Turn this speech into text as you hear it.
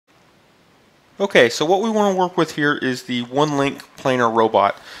Okay, so what we want to work with here is the one-link planar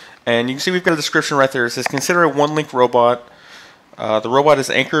robot. And you can see we've got a description right there. It says, consider a one-link robot. The robot is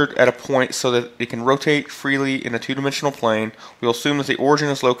anchored at a point so that it can rotate freely in a two-dimensional plane. We'll assume that the origin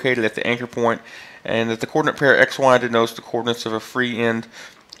is located at the anchor point and that the coordinate pair xy denotes the coordinates of a free end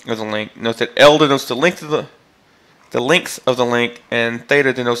of the link. Note that L denotes the length of the link, and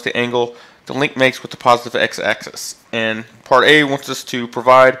theta denotes the angle the link makes with the positive x-axis. And part A wants us to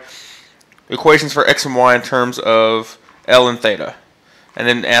provide equations for x and y in terms of L and theta, and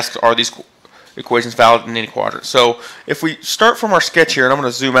then asks, are these equations valid in any quadrant? So if we start from our sketch here, and I'm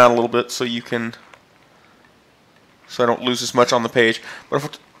going to zoom out a little bit so I don't lose as much on the page.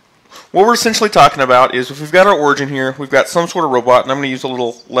 But what we're essentially talking about is, if we've got our origin here, we've got some sort of robot, and I'm going to use a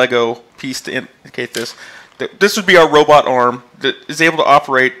little Lego piece to indicate this. This would be our robot arm that is able to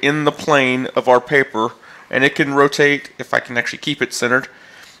operate in the plane of our paper, and it can rotate, if I can actually keep it centered.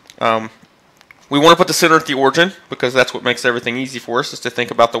 We want to put the center at the origin because that's what makes everything easy for us, is to think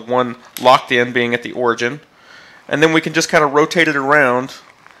about the one locked in being at the origin. And then we can just kind of rotate it around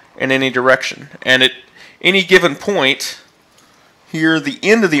in any direction. And at any given point, here the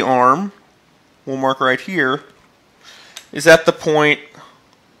end of the arm, we'll mark right here, is at the point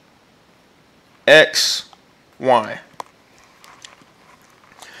x, y.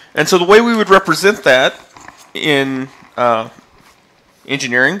 And so the way we would represent that in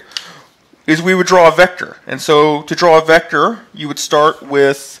engineering is we would draw a vector. And so to draw a vector, you would start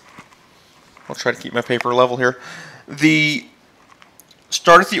with, I'll try to keep my paper level here,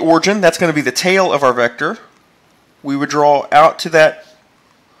 start at the origin. That's going to be the tail of our vector. We would draw out to that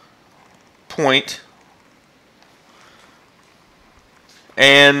point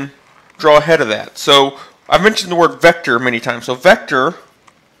and draw ahead of that. So I've mentioned the word vector many times. So vector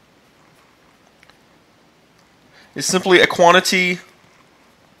is simply a quantity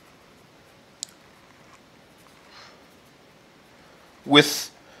with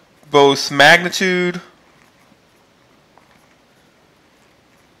both magnitude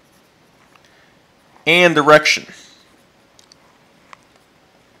and direction.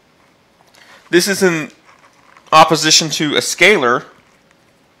 This is in opposition to a scalar,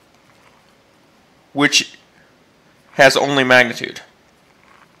 which has only magnitude.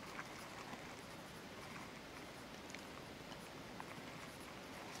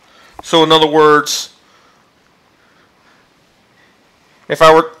 So in other words, if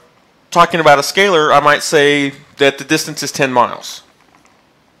I were talking about a scalar, I might say that the distance is 10 miles.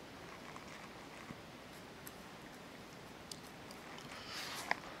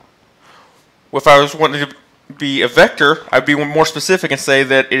 If I was wanting to be a vector, I'd be more specific and say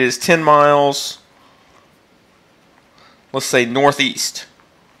that it is 10 miles, let's say northeast.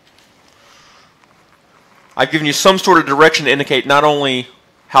 I've given you some sort of direction to indicate not only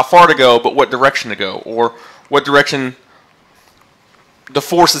how far to go, but what direction to go, or what direction the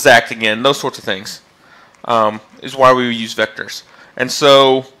force is acting in. Those sorts of things is why we use vectors. And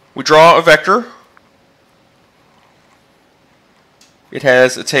so we draw a vector. It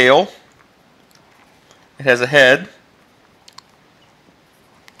has a tail. It has a head.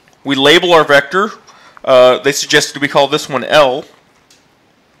 We label our vector. They suggested we call this one L.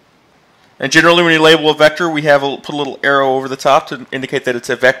 And generally when you label a vector, we have put a little arrow over the top to indicate that it's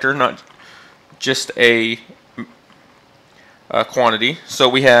a vector, not just a quantity. So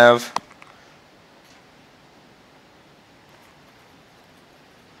we have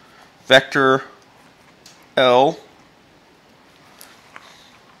vector L.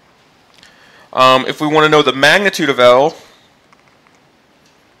 If we want to know the magnitude of L,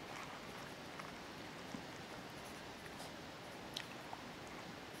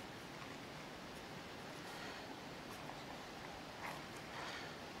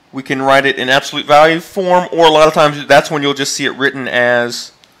 we can write it in absolute value form, or a lot of times that's when you'll just see it written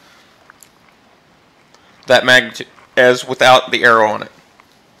as that magnitude, as without the arrow on it.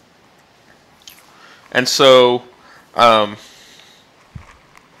 And so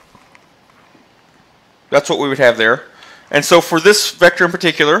that's what we would have there. And so for this vector in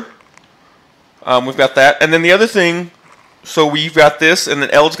particular, we've got that. And then the other thing, so we've got this, and then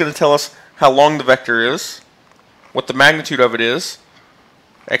L is going to tell us how long the vector is, what the magnitude of it is.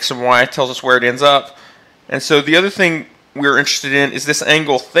 X and Y tells us where it ends up. And so the other thing we're interested in is this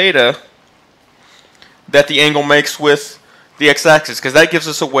angle theta that the angle makes with the x-axis, because that gives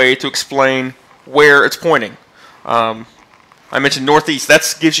us a way to explain where it's pointing. I mentioned northeast.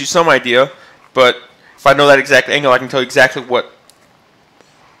 That gives you some idea, but if I know that exact angle, I can tell you exactly what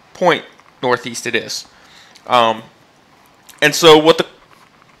point northeast it is. And so what the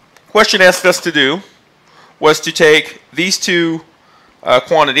question asked us to do was to take these two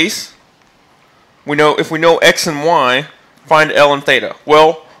quantities, we know if we know x and y, find L and theta.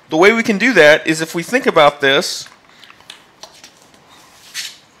 Well, the way we can do that is if we think about this,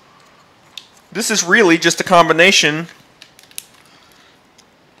 this is really just a combination.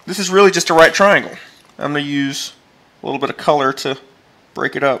 This is really just a right triangle. I'm going to use a little bit of color to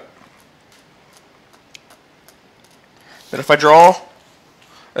break it up. That if I draw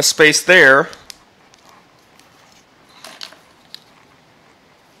a space there,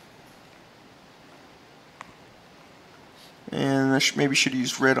 and I maybe should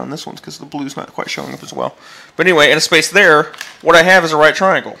use red on this one because the blue's not quite showing up as well. But anyway, in a space there, what I have is a right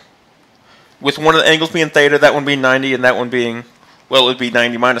triangle. With one of the angles being theta, that one being 90, and that one being, well, it would be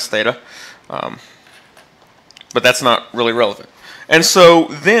 90 minus theta. But that's not really relevant. And so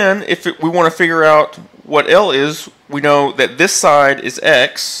then, if we want to figure out what L is, we know that this side is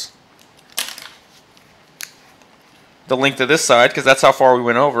x, the length of this side, because that's how far we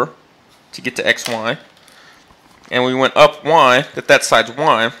went over to get to xy. And we went up y, that side's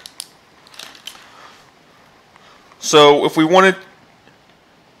y. So if we wanted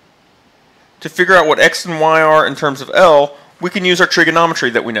to figure out what x and y are in terms of L, we can use our trigonometry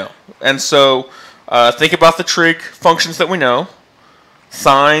that we know. And so think about the trig functions that we know: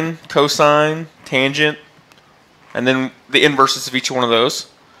 sine, cosine, tangent, and then the inverses of each one of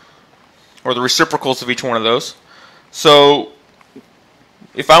those, or the reciprocals of each one of those. So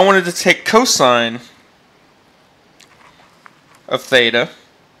if I wanted to take cosine of theta,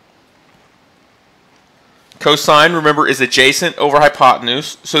 cosine, remember, is adjacent over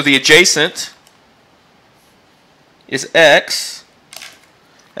hypotenuse. So the adjacent is x,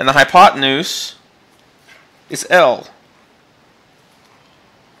 and the hypotenuse is L.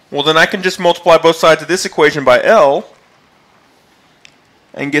 Well, then I can just multiply both sides of this equation by L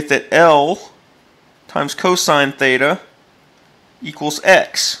and get that L times cosine theta equals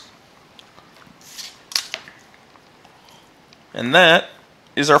x. And that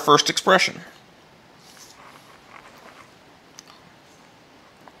is our first expression.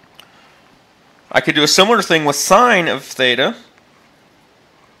 I could do a similar thing with sine of theta.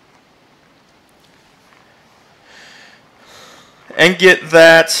 And get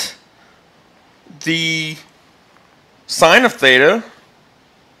that the sine of theta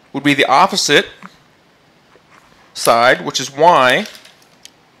would be the opposite side, which is y,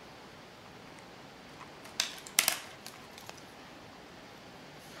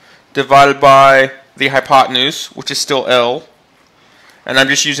 divided by the hypotenuse, which is still L. And I'm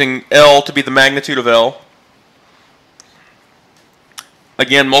just using L to be the magnitude of L.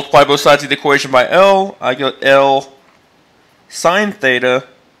 Again, multiply both sides of the equation by L. I get L sine theta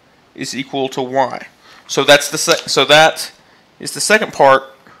is equal to y. So that is the second part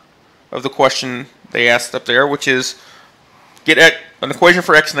of the question they asked up there, which is get an equation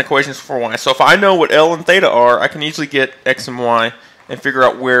for x and equations for y. So if I know what L and theta are, I can easily get x and y and figure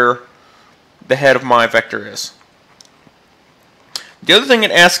out where the head of my vector is. The other thing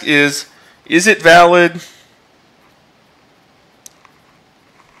it asks is it valid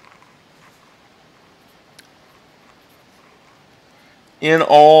in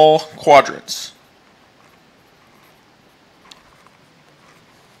all quadrants?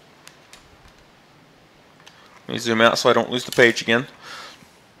 Let me zoom out so I don't lose the page again.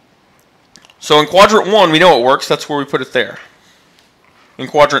 So in quadrant 1, we know it works. That's where we put it there. In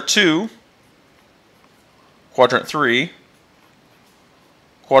quadrant 2, quadrant 3,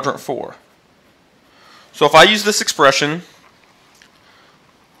 quadrant 4. So if I use this expression,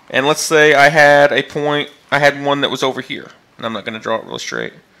 and let's say I had a point, I had one that was over here, and I'm not going to draw it real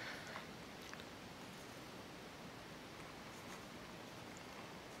straight.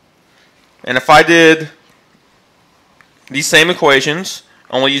 And if I did these same equations,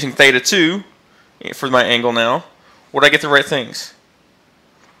 only using theta 2 for my angle now, would I get the right things?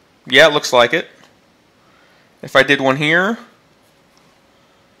 Yeah, it looks like it. If I did one here,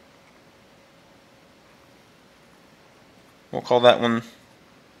 we'll call that one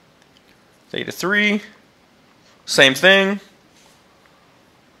theta 3. Same thing.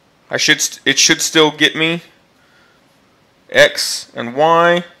 It should still get me x and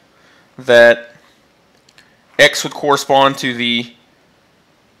y. That x would correspond to the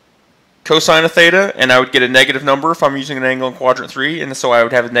cosine of theta, and I would get a negative number if I'm using an angle in quadrant 3, and so I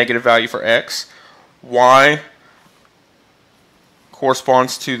would have a negative value for x. Y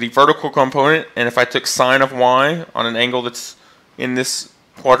corresponds to the vertical component, and if I took sine of y on an angle that's in this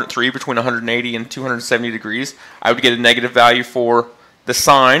quadrant 3 between 180 and 270 degrees, I would get a negative value for the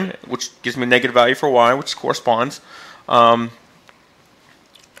sine, which gives me a negative value for y, which corresponds, and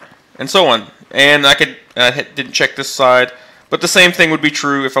so on. And I didn't check this side, But the same thing would be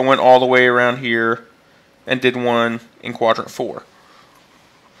true if I went all the way around here and did one in quadrant 4.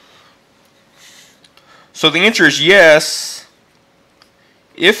 So the answer is yes,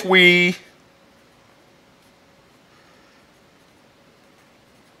 if we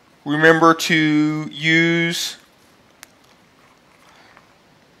remember to use,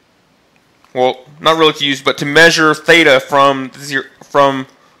 well, not really to use, but to measure theta from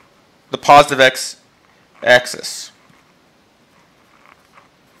the positive x-axis.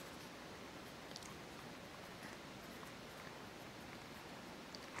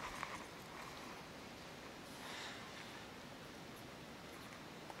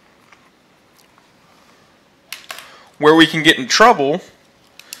 Where we can get in trouble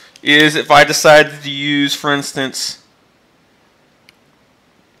is if I decided to use, for instance,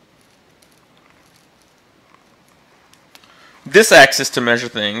 this axis to measure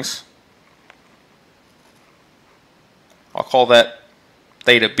things. I'll call that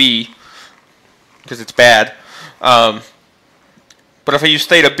theta b because it's bad. But if I use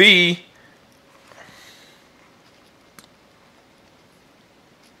theta b,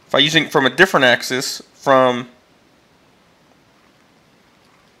 if I'm using it from a different axis,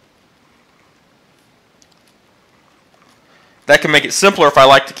 that can make it simpler if I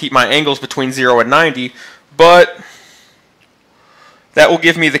like to keep my angles between 0 and 90, but that will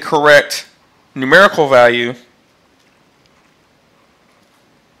give me the correct numerical value,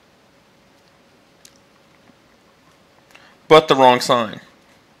 but the wrong sign.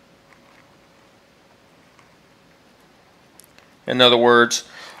 In other words,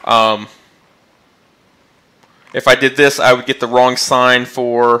 if I did this, I would get the wrong sign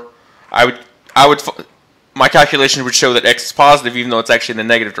for, my calculation would show that x is positive even though it's actually in the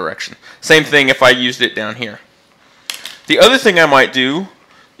negative direction. Same thing if I used it down here. The other thing I might do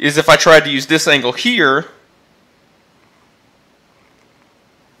is if I tried to use this angle here,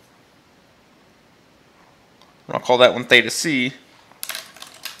 I'll call that one theta c.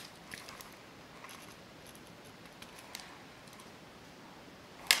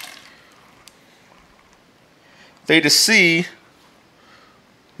 Theta c,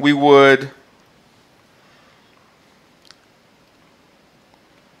 we would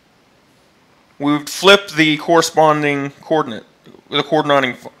flip the corresponding coordinate, the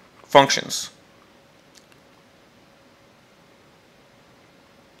coordinating functions.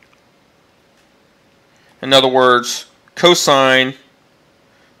 In other words, cosine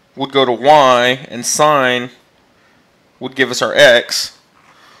would go to y and sine would give us our x.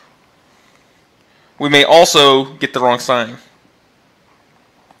 We may also get the wrong sign.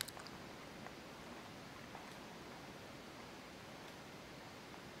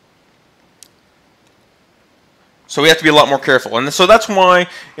 So we have to be a lot more careful. And so that's why,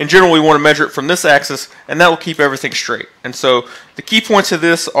 in general, we want to measure it from this axis, and that will keep everything straight. And so the key points of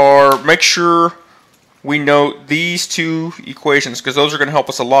this are make sure we note these two equations, because those are going to help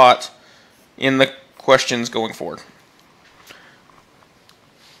us a lot in the questions going forward.